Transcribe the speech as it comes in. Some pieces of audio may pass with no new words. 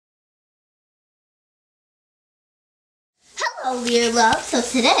Hello, Lear Love. So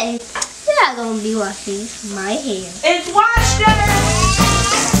today, we are going to be washing my hair. It's wash day!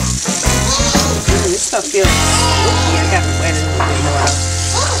 This stuff feels sticky. I got to wet it a little bit more.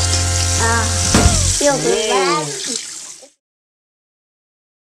 Feels relaxed.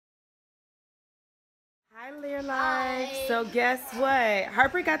 Hi, Lear Life. So guess what?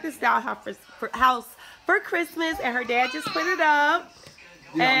 Harper got this dollhouse for Christmas, and her dad just put it up.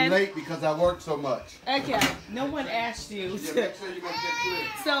 Yeah, And I'm late because I work so much. Okay, no one asked you. Yeah, make sure you get clear.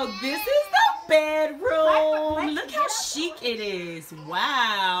 So this is the bedroom. Look how chic it is.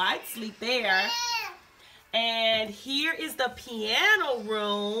 Wow, I'd sleep there. And here is the piano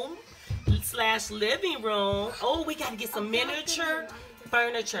room / living room. Oh, we got to get some miniature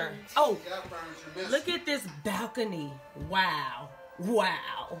furniture. Oh, look at this balcony. Wow.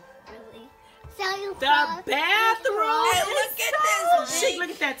 Wow. The bathroom. Hey, look at this Chic.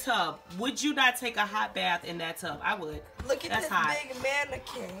 Look at that tub. Would you not take a hot bath in that tub? I would. Look at That's this hot. big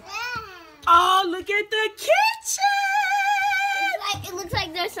mannequin. Oh, look at the kitchen. It looks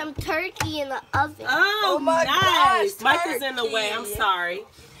like there's some turkey in the oven. Oh, my nice. gosh, Mike is in the way. I'm sorry.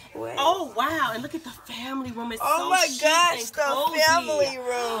 Wait. Oh, wow. And look at the family room. It's Oh so my chic gosh, and the cozy. family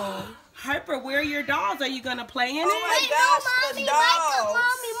room. Harper, where are your dolls? Are you going to play in it? Oh my gosh, the dolls.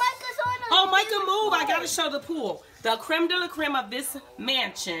 Micah's on the Oh, Micah, move. I got to show the pool. The creme de la creme of this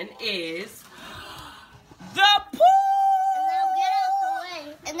mansion is the pool.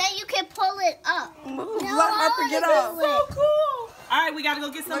 And then you can pull it up. Move, let Harper get off. So cool. All right, we got to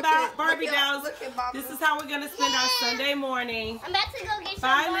go get some Barbie dolls. Look at Mama. This is how we're going to spend our Sunday morning. I'm about to go get some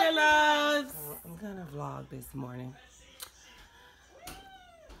Bye, Barbie. little loves. I'm going to vlog this morning.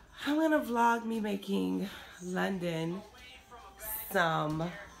 I'm going to vlog me making London some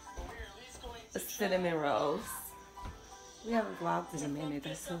cinnamon rolls. We haven't vlogged in a minute.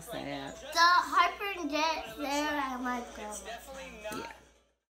 That's so sad. The Harper and Jet there at my girl. Yeah.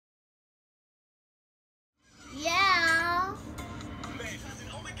 Yeah.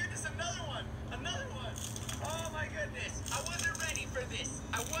 Oh my goodness, another one! Another one! Oh my goodness! I wasn't ready for this!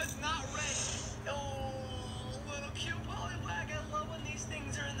 I was not ready! Oh, little cute pollywag, I love when these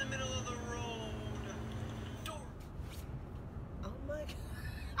things are in the middle of the road. Oh my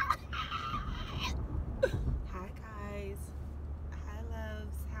God. Hi guys. Hi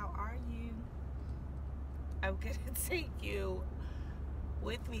loves. How are you? I'm gonna take you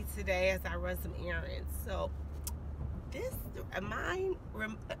with me today as I run some errands. So this mine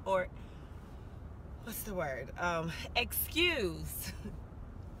or what's the word? Excuse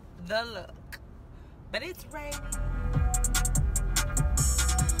the look. But it's raining.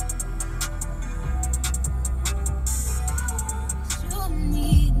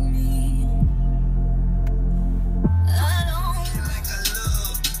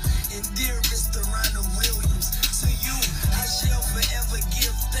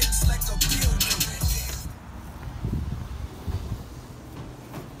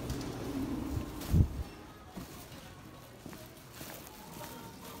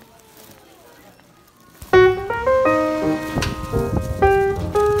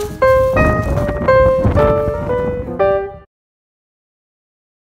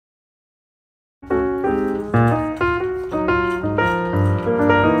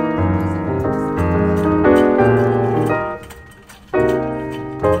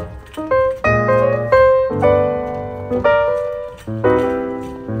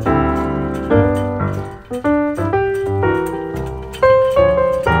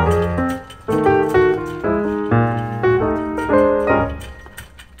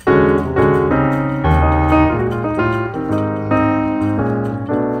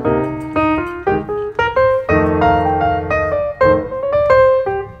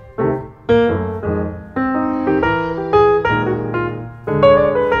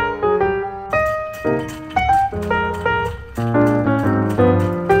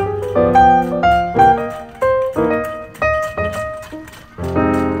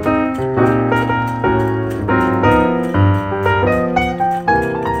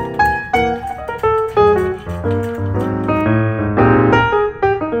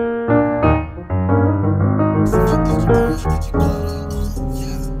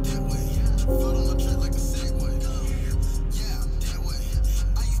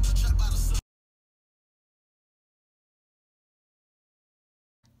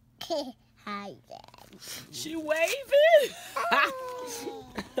 Hi, Dad. She waving.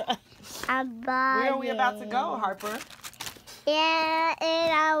 I'm Where are we about to go, Harper? Yeah,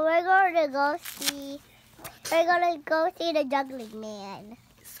 and we're going to go see. We're going to go see the juggling man.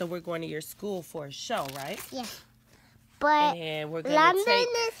 So we're going to your school for a show, right? Yeah. But and we're gonna London take.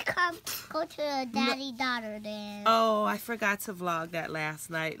 is go to a daddy-daughter dance. Oh, I forgot to vlog that last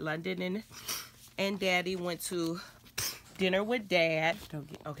night. London and Daddy went to dinner with Dad.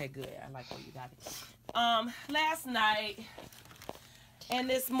 Okay, good. I like where you got it. Last night and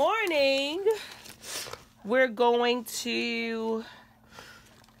this morning we're going to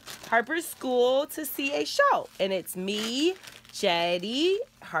Harper's school to see a show, and it's me, Jaddy,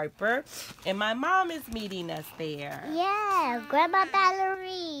 Harper, and my mom is meeting us there. Yeah, Grandma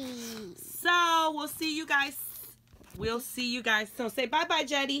Valerie. So we'll see you guys. We'll see you guys soon. Say bye-bye,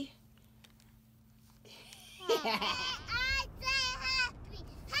 Jaddy. I say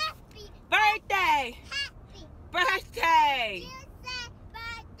happy Birthday! happy. Birthday! You say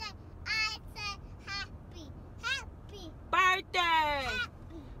birthday. I say happy Birthday! happy.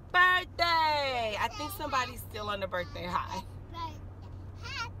 Birthday! I think somebody's still on the birthday high.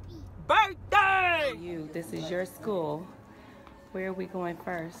 Happy. Birthday! You, this is your school. Where are we going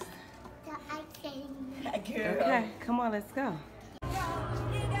first? The ice cream. Okay, come on, let's go.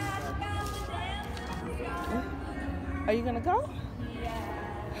 Are you gonna go?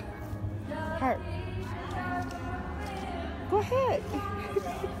 Hurt. Go ahead.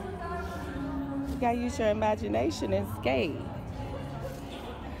 You gotta use your imagination and skate.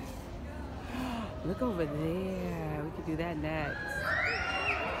 Look over there. We could do that next.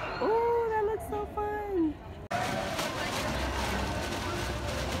 Oh, that looks so fun.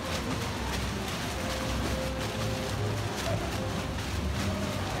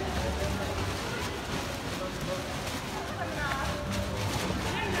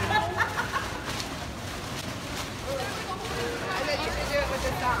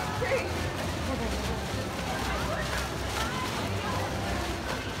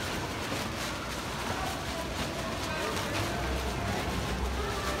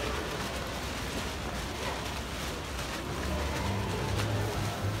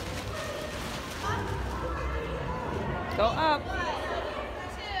 Go up. 1,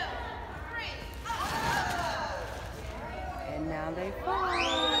 2, 3. And now they fall.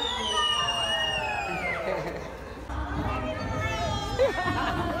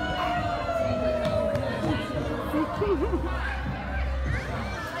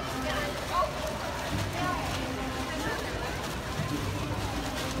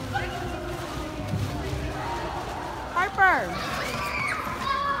 Harper.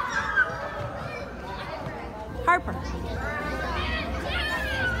 Harper.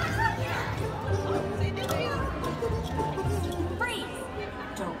 Freeze.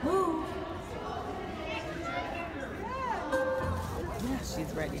 Don't move. Yeah,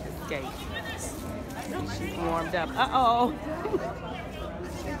 she's ready to skate. She's warmed up. Uh-oh.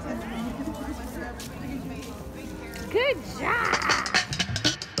 Good job.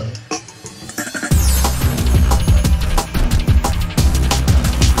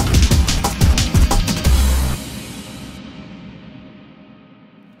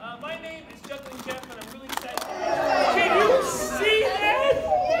 My name is Juggling Jeff, and I'm really excited. Can you see that?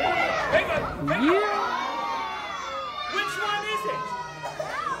 Hang on. Yeah. Which one is it?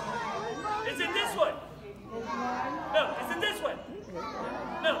 Is it this one? No, is it this one?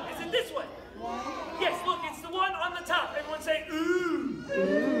 No, is it this one? Yes, look, it's the one on the top. Everyone say, ooh.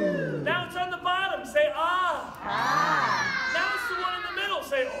 Ooh. Now it's on the bottom. Say, ah. Ah. Now it's the one in the middle.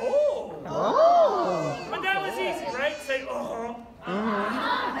 Say, oh. Oh. But that was easy, right? Say, oh. So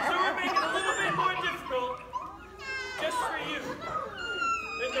we're making it a little bit more difficult just for you.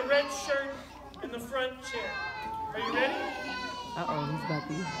 There's the red shirt in the front chair. Are you ready? Uh-oh, he's about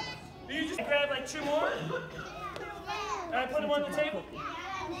to. Do you just grab like 2 more? And I put them on the table?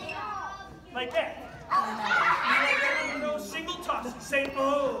 Like that. Single tosses, say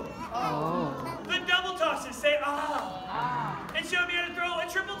oh. Oh. The double tosses, say ah. And show me how to throw a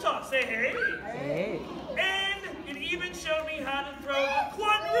triple toss, say hey. Hey. And it even showed me how to throw a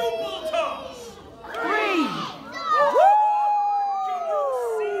quadruple toss. 3. Can you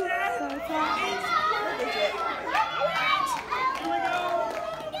see that? It's Here we go.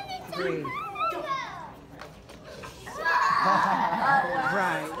 3.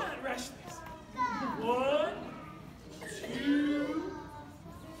 Right. 1, 2,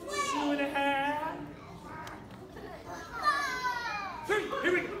 2.5, 3.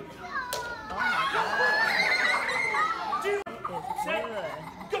 Here we go. Oh my God. 2, set,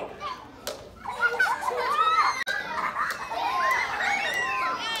 go.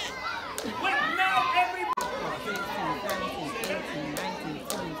 Wait, now everybody. 16, 17, 18, 19,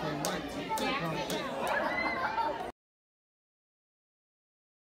 20, 21, 22.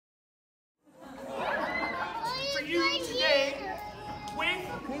 You today with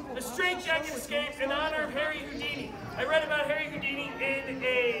the Straight Jacket Escape in honor of Harry Houdini. I read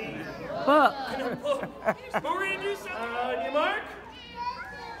book. But we're gonna do something. On your mark.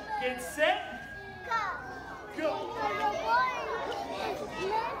 Get set. Go. It's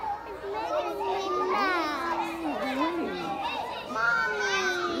making me mad.